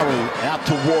Out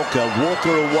to Walker.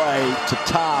 Walker away to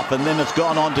Tarp, and then it's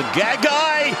gone on to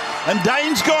Gagai. And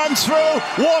Dane's gone through.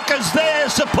 Walker's there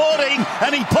supporting,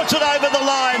 and he puts it over the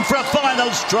line for a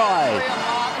finals try.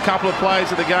 Couple of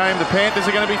plays of the game. The Panthers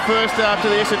are going to be first after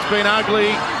this. It's been ugly.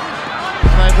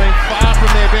 They've been far from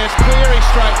their best. Cleary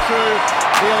straight through.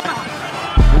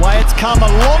 The way it's come, a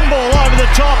long ball over the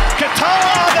top.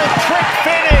 Qatar, the trick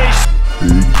finish.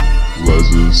 Big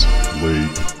Les's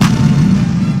League.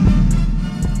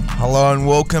 Hello and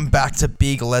welcome back to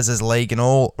Big Les's League and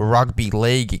all rugby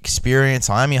league experience.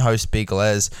 I am your host, Big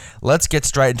Les. Let's get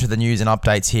straight into the news and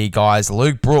updates here, guys.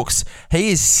 Luke Brooks,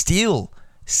 he is still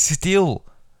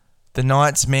the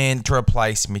Knights man to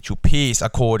replace Mitchell Pearce,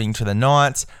 according to the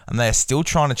Knights, and they are still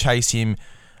trying to chase him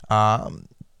from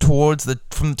the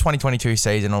 2022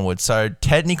 season onwards. So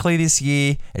technically this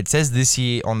year, it says this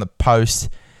year on the post.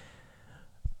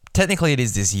 Technically it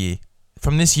is this year.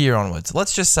 From this year onwards,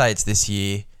 let's just say it's this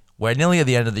year. We're nearly at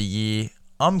the end of the year.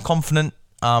 I'm confident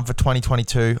for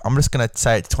 2022. I'm just going to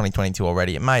say it's 2022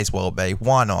 already. It may as well be.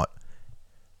 Why not?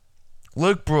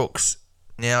 Luke Brooks.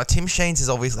 Now, Tim Sheens has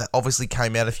obviously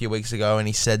came out a few weeks ago and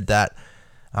he said that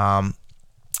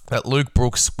that Luke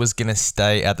Brooks was going to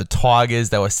stay at the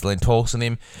Tigers. They were still in talks with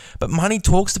him. But money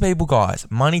talks to people, guys.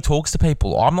 Money talks to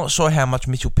people. I'm not sure how much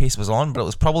Mitchell Pearce was on, but it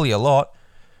was probably a lot.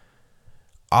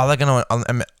 Are they going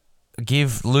to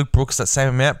give Luke Brooks that same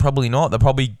amount? Probably not. They'll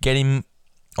probably get him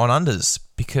on unders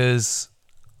because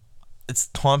it's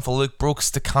time for Luke Brooks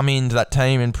to come into that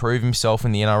team and prove himself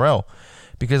in the NRL.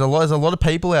 Because there's a lot of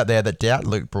people out there that doubt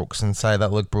Luke Brooks and say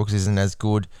that Luke Brooks isn't as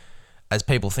good as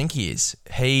people think he is.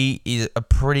 He is a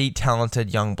pretty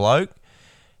talented young bloke.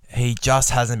 He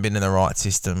just hasn't been in the right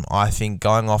system. I think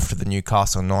going off to the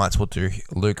Newcastle Knights will do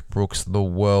Luke Brooks the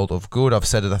world of good. I've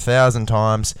said it 1,000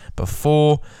 times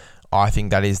before. I think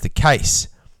that is the case.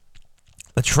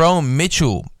 Latrell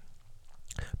Mitchell.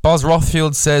 Buzz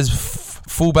Rothfield says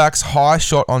fullbacks high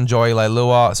shot on Joey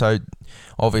Leilua. So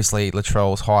obviously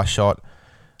Latrell's high shot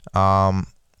on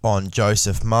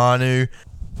Joseph Manu.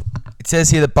 It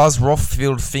says here that Buzz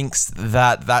Rothfield thinks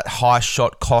that high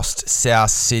shot cost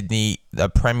South Sydney the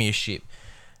premiership.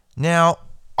 Now,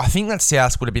 I think that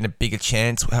South would have been a bigger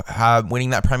chance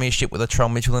winning that premiership with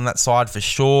Latrell Mitchell in that side for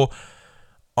sure.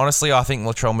 Honestly, I think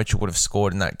Latrell Mitchell would have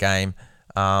scored in that game.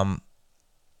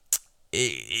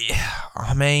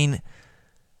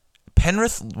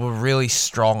 Penrith were really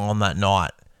strong on that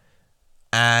night.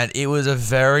 And it was a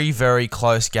very, very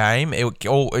close game. It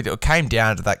came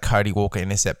down to that Cody Walker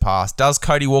intercept pass. Does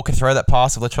Cody Walker throw that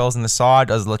pass if Latrell's in the side?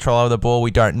 Does Latrell have the ball?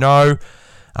 We don't know.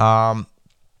 It's a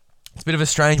bit of a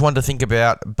strange one to think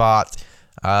about. But,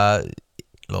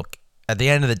 look, at the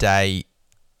end of the day,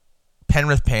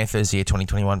 Penrith Panthers, year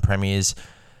 2021 premiers.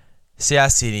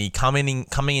 South Sydney coming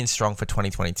in strong for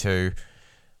 2022.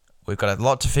 We've got a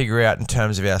lot to figure out in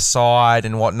terms of our side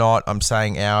and whatnot. I'm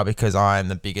saying our because I am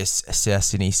the biggest South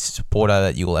Sydney supporter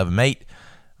that you will ever meet.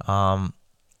 But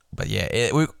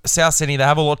yeah, South Sydney, they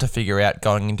have a lot to figure out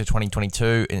going into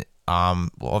 2022.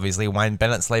 Obviously, Wayne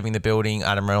Bennett's leaving the building.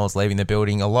 Adam Reynolds leaving the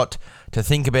building. A lot to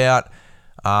think about.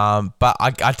 But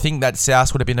I think that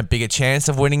South would have been a bigger chance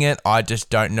of winning it. I just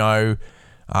don't know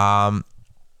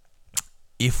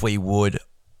if we would.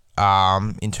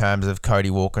 In terms of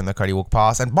Cody Walker and the Cody Walker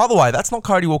pass. And by the way, that's not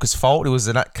Cody Walker's fault. It was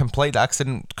a complete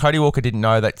accident. Cody Walker didn't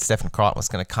know that Stephen Crichton was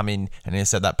going to come in and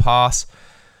intercept that pass.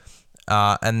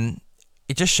 And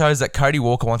it just shows that Cody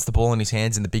Walker wants the ball in his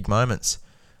hands in the big moments.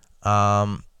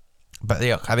 But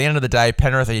yeah, at the end of the day,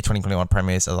 Penrith are your 2021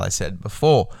 premiers, as I said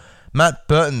before. Matt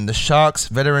Burton, the Sharks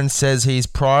veteran, says he's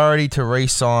priority to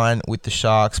re-sign with the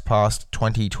Sharks past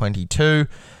 2022.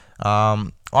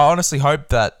 I honestly hope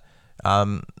that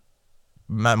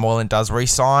Matt Moylan does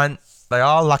re-sign. They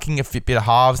are lacking a few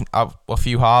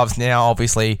halves now.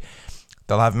 Obviously,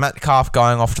 they'll have Metcalf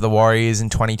going off to the Warriors in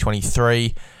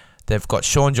 2023. They've got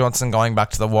Sean Johnson going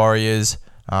back to the Warriors.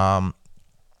 They've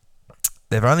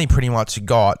only pretty much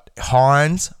got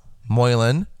Hines,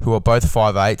 Moylan, who are both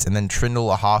 5'8", and then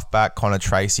Trindle, a halfback, Connor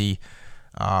Tracy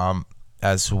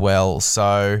as well.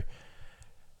 So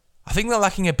I think they're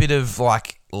lacking a bit of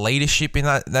leadership in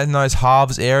those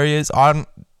halves areas.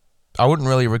 I wouldn't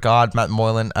really regard Matt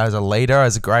Moylan as a leader,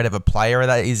 as great of a player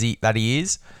that he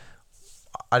is.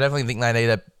 I definitely think they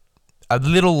need a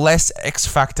little less X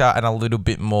factor and a little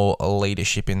bit more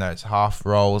leadership in those half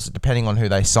roles, depending on who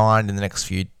they signed in the next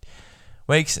few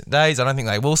weeks, days. I don't think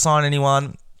they will sign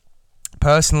anyone.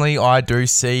 Personally, I do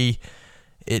see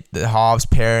the halves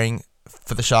pairing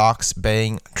for the Sharks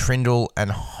being Trindle and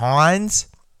Hines.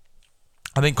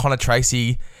 I think Connor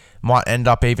Tracy might end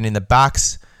up even in the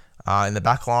backs, in the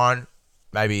back line,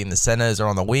 maybe in the centres or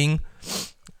on the wing.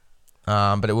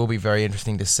 but it will be very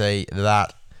interesting to see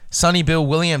that. Sonny Bill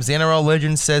Williams, the NRL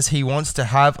legend, says he wants to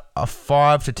have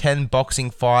 5 to 10 boxing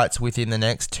fights within the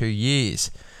next 2 years.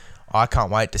 I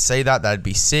can't wait to see that. That'd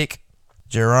be sick.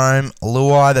 Jerome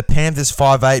Luai, the Panthers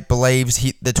 5'8", believes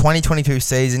the 2022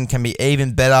 season can be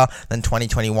even better than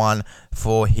 2021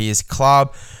 for his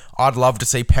club. I'd love to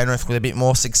see Penrith with a bit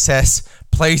more success.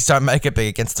 Please don't make it big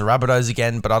against the Rabbitohs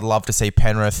again, but I'd love to see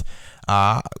Penrith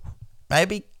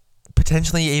maybe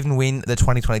potentially even win the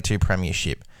 2022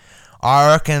 premiership. I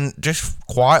reckon, just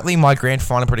quietly, my grand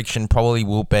final prediction probably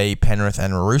will be Penrith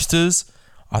and Roosters.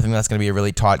 I think that's going to be a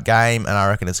really tight game, and I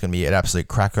reckon it's going to be an absolute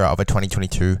cracker of a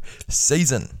 2022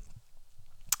 season.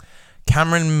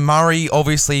 Cameron Murray,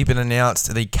 obviously been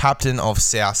announced the captain of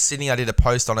South Sydney. I did a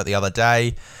post on it the other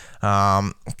day.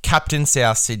 Captain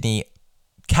South Sydney,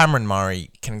 Cameron Murray,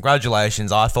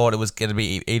 congratulations. I thought it was going to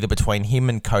be either between him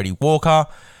and Cody Walker.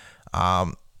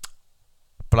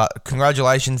 But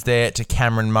congratulations there to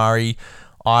Cameron Murray.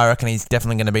 I reckon he's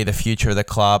definitely going to be the future of the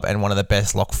club and one of the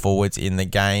best lock forwards in the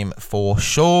game for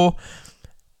sure.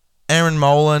 Erin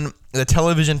Molan, the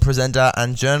television presenter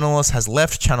and journalist, has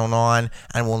left Channel 9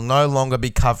 and will no longer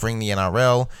be covering the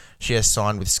NRL. She has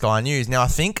signed with Sky News. Now, I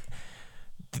think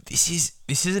this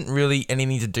isn't really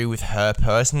anything to do with her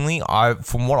personally.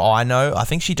 From what I know, I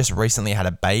think she just recently had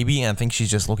a baby, and I think she's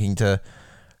just looking to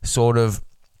sort of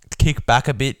kick back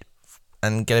a bit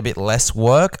and get a bit less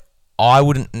work. I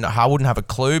wouldn't have a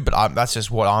clue, but that's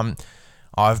just what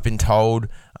I've been told.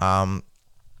 I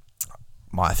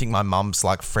think my mum's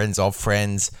like friends of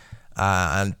friends,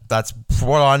 and that's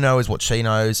what I know is what she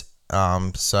knows.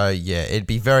 So yeah,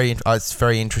 it's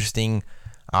very interesting.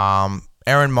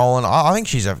 Erin Molan, I think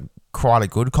she's quite a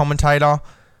good commentator.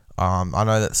 I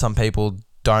know that some people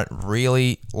don't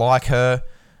really like her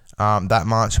that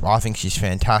much. I think she's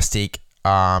fantastic,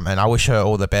 and I wish her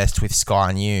all the best with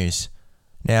Sky News.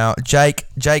 Now, Jake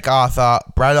Arthur,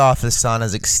 Brad Arthur's son,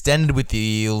 has extended with the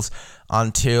Eels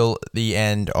until the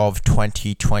end of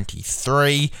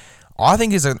 2023. I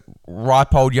think he's a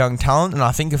ripe old young talent, and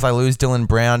I think if they lose Dylan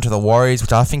Brown to the Warriors,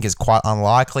 which I think is quite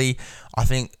unlikely, I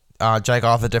think Jake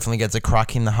Arthur definitely gets a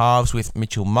crack in the halves with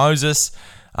Mitchell Moses.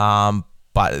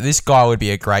 But this guy would be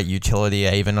a great utility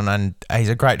even, and he's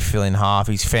a great fill-in half.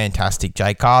 He's fantastic,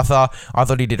 Jake Arthur. I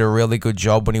thought he did a really good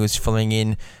job when he was filling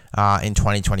in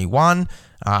 2021.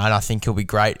 And I think he'll be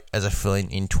great as a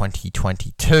fill-in in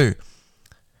 2022.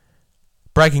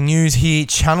 Breaking news here,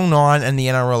 Channel 9 and the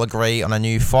NRL agree on a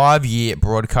new 5-year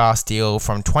broadcast deal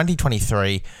from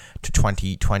 2023 to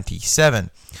 2027.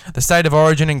 The State of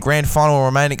Origin and Grand Final will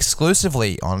remain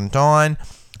exclusively on Nine,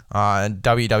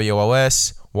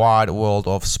 WWOS, Wide World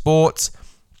of Sports.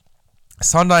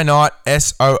 Sunday night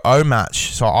SOO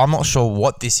match. So I'm not sure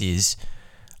what this is.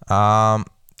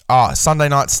 Sunday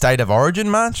night State of Origin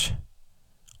match.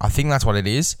 I think that's what it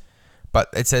is. But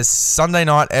it says Sunday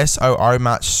night SOO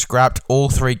match scrapped. All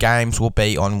 3 games will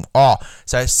be on...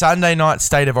 so Sunday night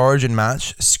State of Origin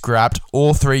match scrapped.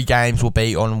 All 3 games will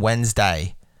be on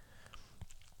Wednesday.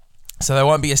 So there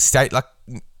won't be a state...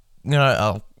 I'm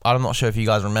not sure if you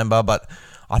guys remember, but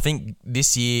I think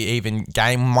this year even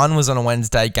game 1 was on a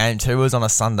Wednesday, game 2 was on a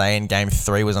Sunday, and game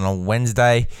 3 was on a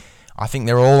Wednesday. I think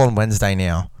they're all on Wednesday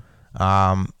now.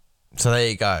 So there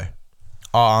you go.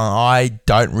 I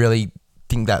don't really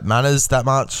think that matters that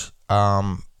much.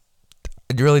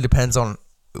 It really depends on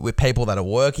with people that are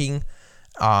working.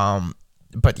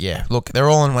 But yeah, look, they're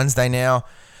all on Wednesday now.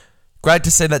 Great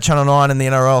to see that Channel 9 and the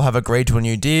NRL have agreed to a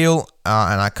new deal,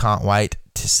 and I can't wait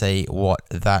to see what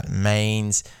that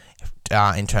means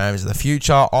in terms of the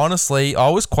future. Honestly, I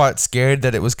was quite scared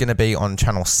that it was going to be on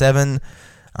Channel 7.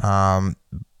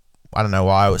 I don't know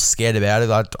why I was scared about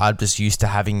it. I'm just used to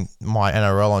having my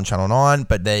NRL on Channel 9,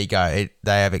 but there you go.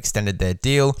 They have extended their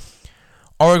deal.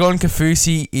 Oregon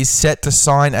Kaufusi is set to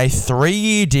sign a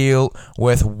 3-year deal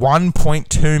worth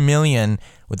 $1.2 million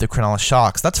with the Cronulla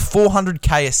Sharks. That's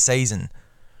 $400K a season.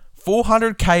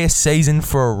 $400K a season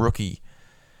for a rookie.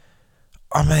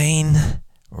 I mean,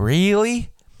 really?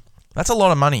 That's a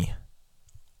lot of money.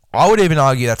 I would even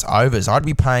argue that's overs. I'd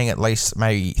be paying at least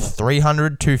maybe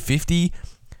 $300, $250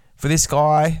 for this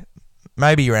guy.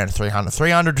 Maybe around $300.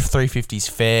 $300 to $350 is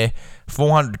fair.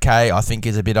 $400K I think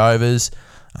is a bit overs.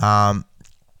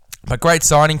 But great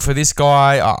signing for this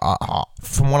guy.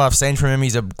 From what I've seen from him,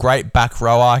 he's a great back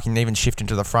rower. He can even shift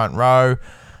into the front row.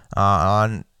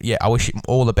 And yeah, I wish him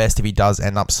all the best if he does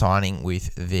end up signing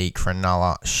with the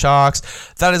Cronulla Sharks.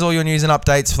 That is all your news and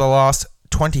updates for the last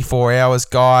 24 hours,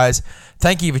 guys.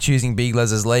 Thank you for choosing Big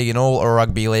Les's League and all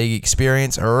rugby league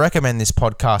experience. I recommend this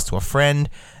podcast to a friend,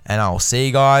 and I'll see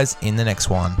you guys in the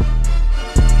next one.